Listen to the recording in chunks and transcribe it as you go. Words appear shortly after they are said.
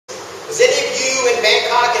Was any of you in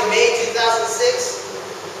Bangkok in May 2006?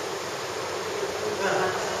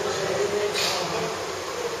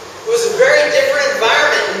 It was a very different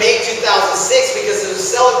environment in May 2006 because it was a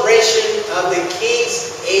celebration of the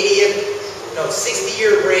king's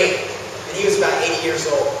 60-year reign. And he was about 80 years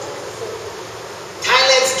old.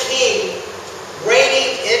 Thailand's king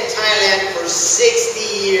reigning in Thailand for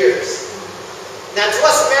 60 years. Now to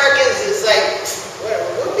us Americans, it's like,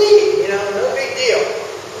 what big, no big deal.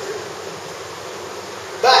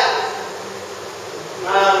 But,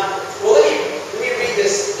 let me read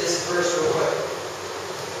this verse real quick.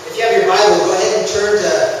 If you have your Bible, go ahead and turn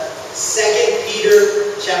to 2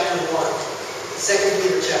 Peter chapter 1. 2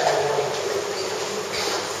 Peter chapter 1.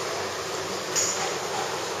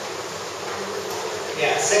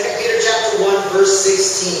 Yeah, 2 Peter chapter 1, verse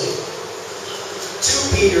 16.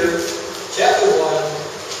 2 Peter chapter 1,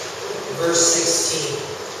 verse 16.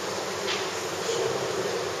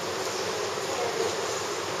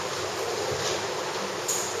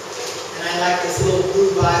 And I like this little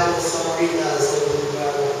blue Bible, so I'm reading out this little blue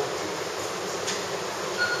Bible.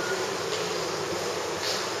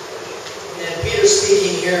 And Peter's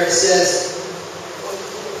speaking here, it says,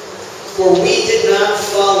 "For we did not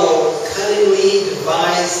follow cunningly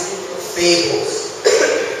devised fables."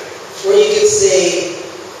 Or you could say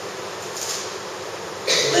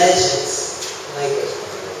legends, like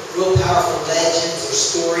real powerful legends or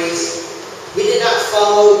stories. We did not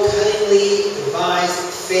follow cunningly devised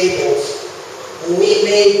fables when we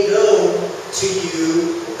made known to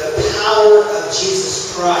you the power of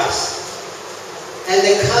Jesus Christ and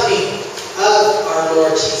the coming of our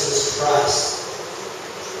Lord Jesus Christ.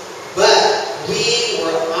 But we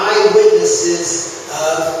were eyewitnesses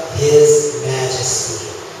of His Majesty.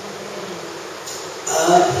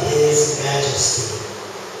 Of His Majesty.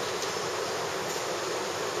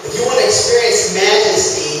 If you want to experience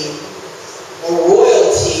majesty or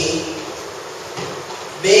royalty,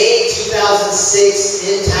 May 2006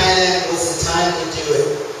 in Thailand was the time to do it.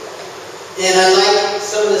 And I like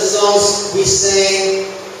some of the songs we sang.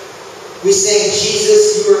 We sang,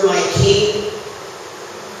 "Jesus, You Are My King."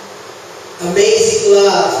 Amazing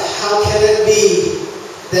love, how can it be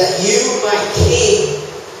that you, my King,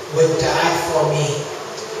 would die for me?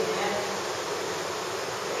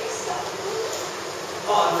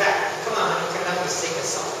 Oh, in fact, come on, you can help me sing a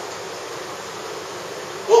song.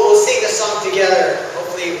 Well, we'll sing the song together.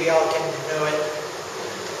 Hopefully we all can know it.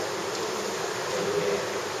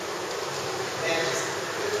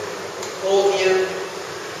 Old hymn.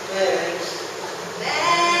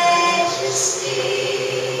 Majesty,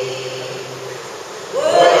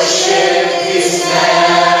 worship His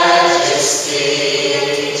Majesty.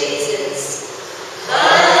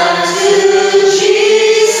 Unto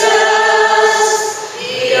Jesus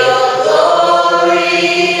be all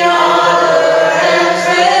glory, honor, and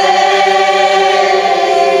praise.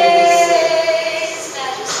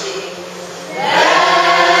 Majesty,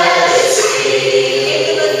 Majesty,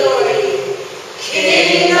 King of authority,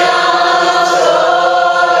 King of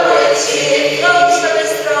authority, flows from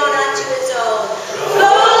His throne unto His own.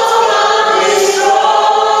 Flows from His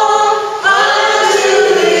throne unto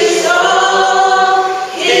His own.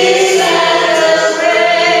 His anthem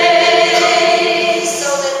praise. So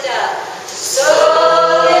lift up. So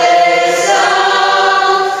lift up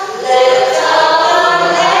on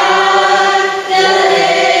high the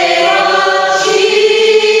name of Jesus.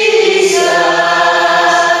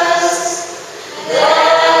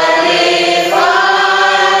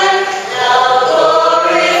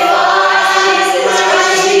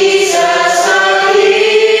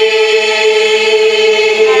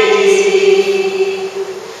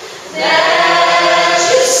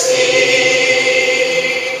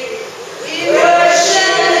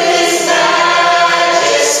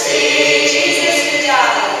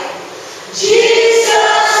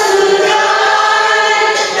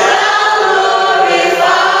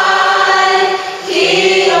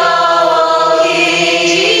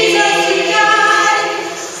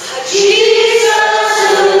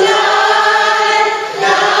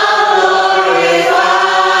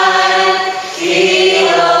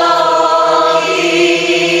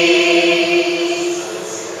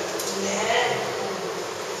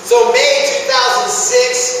 So May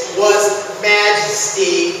 2006 was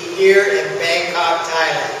Majesty here in Bangkok,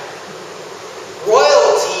 Thailand.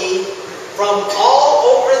 Royalty from all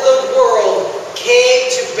over the world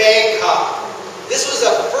came to Bangkok. This was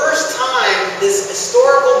the first time this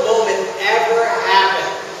historical moment ever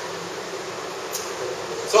happened.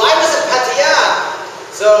 So I was in Pattaya.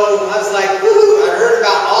 So I was like, woohoo, I heard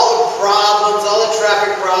about all the problems, all the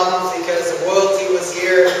traffic problems because the royalty was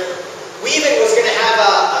here. We even was going to have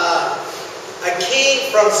a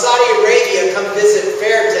from Saudi Arabia come visit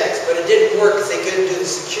Fairtex, but it didn't work because they couldn't do the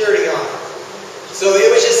security on it. So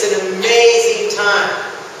it was just an amazing time.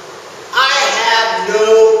 I have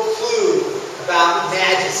no clue about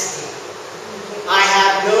majesty. I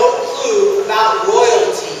have no clue about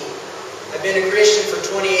royalty. I've been a Christian for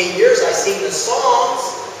 28 years. I sing the songs,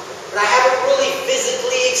 but I haven't really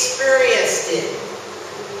physically experienced it.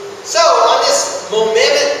 So on this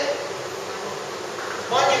monumental,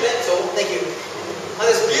 thank you, on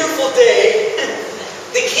this beautiful day,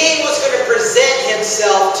 the king was going to present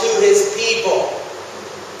himself to his people.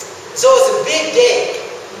 So it was a big day.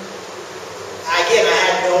 Again, I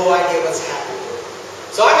had no idea what's happening.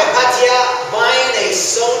 So I'm in Pattaya buying a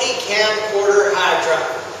Sony camcorder hard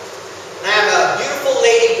drive. And I have a beautiful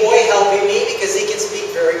lady boy helping me because he can speak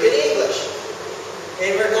very good English.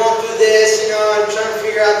 And we're going through this, I'm trying to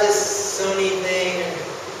figure out this Sony thing.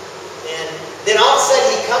 And then all of a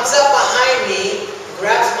sudden he comes up behind me,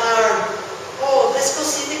 grabs my arm. Oh, let's go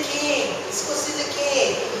see the king. Let's go see the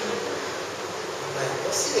king. I'm like,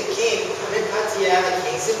 go see the king? I'm in Pattaya, the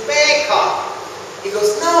king's in Bangkok. He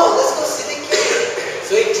goes, no, let's go see the king.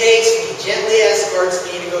 So he takes me, gently escorts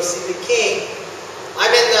me to go see the king.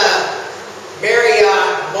 I'm in the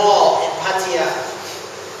Marriott Mall in Pattaya.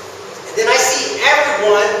 And then I see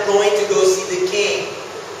everyone going to go see the king.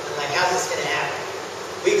 I'm like, how's this going to happen?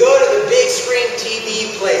 We go to the big screen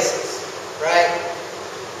TV places, right?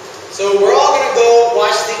 So we're all going to go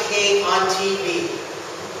watch the king on TV.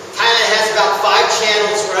 Thailand has about 5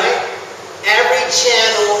 channels, right? Every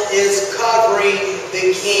channel is covering the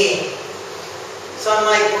king. So I'm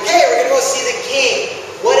like, okay, we're going to go see the king.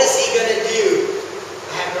 What is he going to do?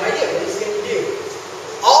 I have no idea what he's going to do.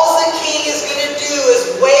 All the king is going to do is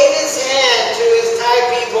wave his hand to his Thai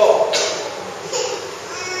people.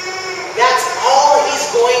 That's all he's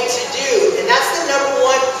going to do. And that's the #1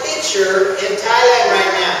 picture in Thailand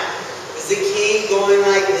right now. Is the king going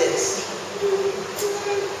like this.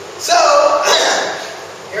 So,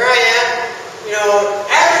 here I am.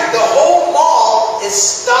 The whole mall is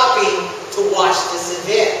stopping to watch this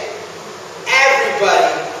event.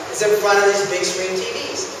 Everybody is in front of these big screen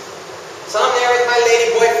TVs. So I'm there with my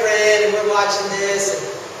lady boyfriend and we're watching this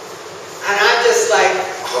and I'm just like,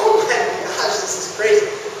 oh my gosh, this is crazy.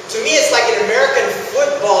 To me it's like an American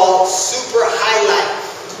football super highlight.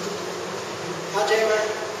 How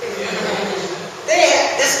Jeremiah?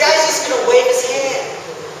 This guy's just going to wave his hand.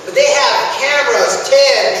 But they have cameras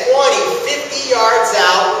 10, 20, 50 yards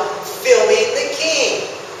out filming the king.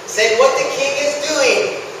 Saying what the king is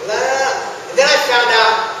doing. And then I found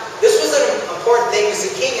out this was an important thing because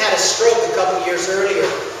the king had a stroke a couple years earlier.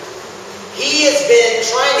 He has been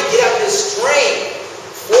trying to get up his strength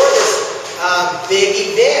for this big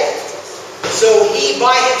event. So he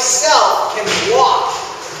by himself can walk,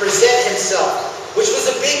 present himself, which was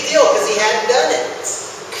a big deal because he hadn't done it.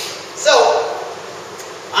 So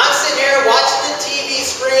I'm sitting here watching the TV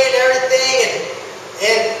screen and everything,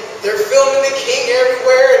 and they're filming the king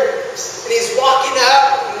everywhere, and he's walking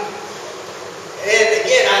up, and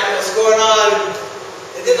again, I don't know what's going on,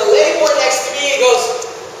 and then the lady boy next to me goes,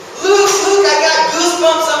 Luke, I got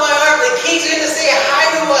goosebumps on my arm, the king's going to say hi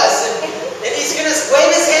to us, and he's going to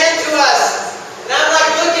wave his hand to us, and I'm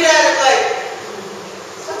like looking at him like,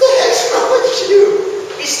 what the heck's wrong with you?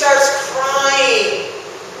 He starts crying.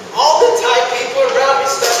 All the Thai people around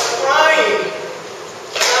me start crying.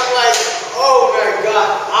 And I'm like, oh my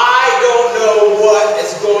God, I don't know what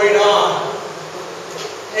is going on.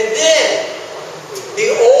 And then,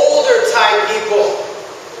 the older Thai people,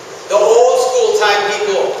 the old school Thai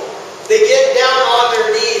people, they get down on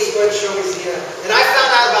their knees. Go ahead and show me, Zena. And I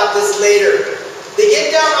found out about this later. They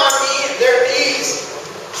get down on their knees,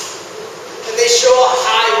 and they show a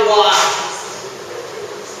high Y.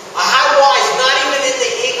 A high Y is not even in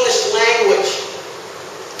the English language.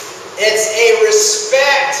 It's a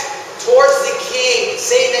respect towards the king,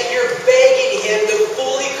 saying that you're begging him to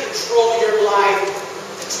fully control your life,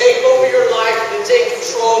 to take over your life, to take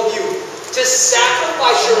control of you, to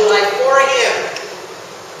sacrifice your life for him.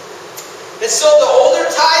 And so the older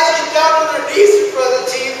Thais get down on their knees in front of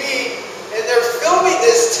the TV,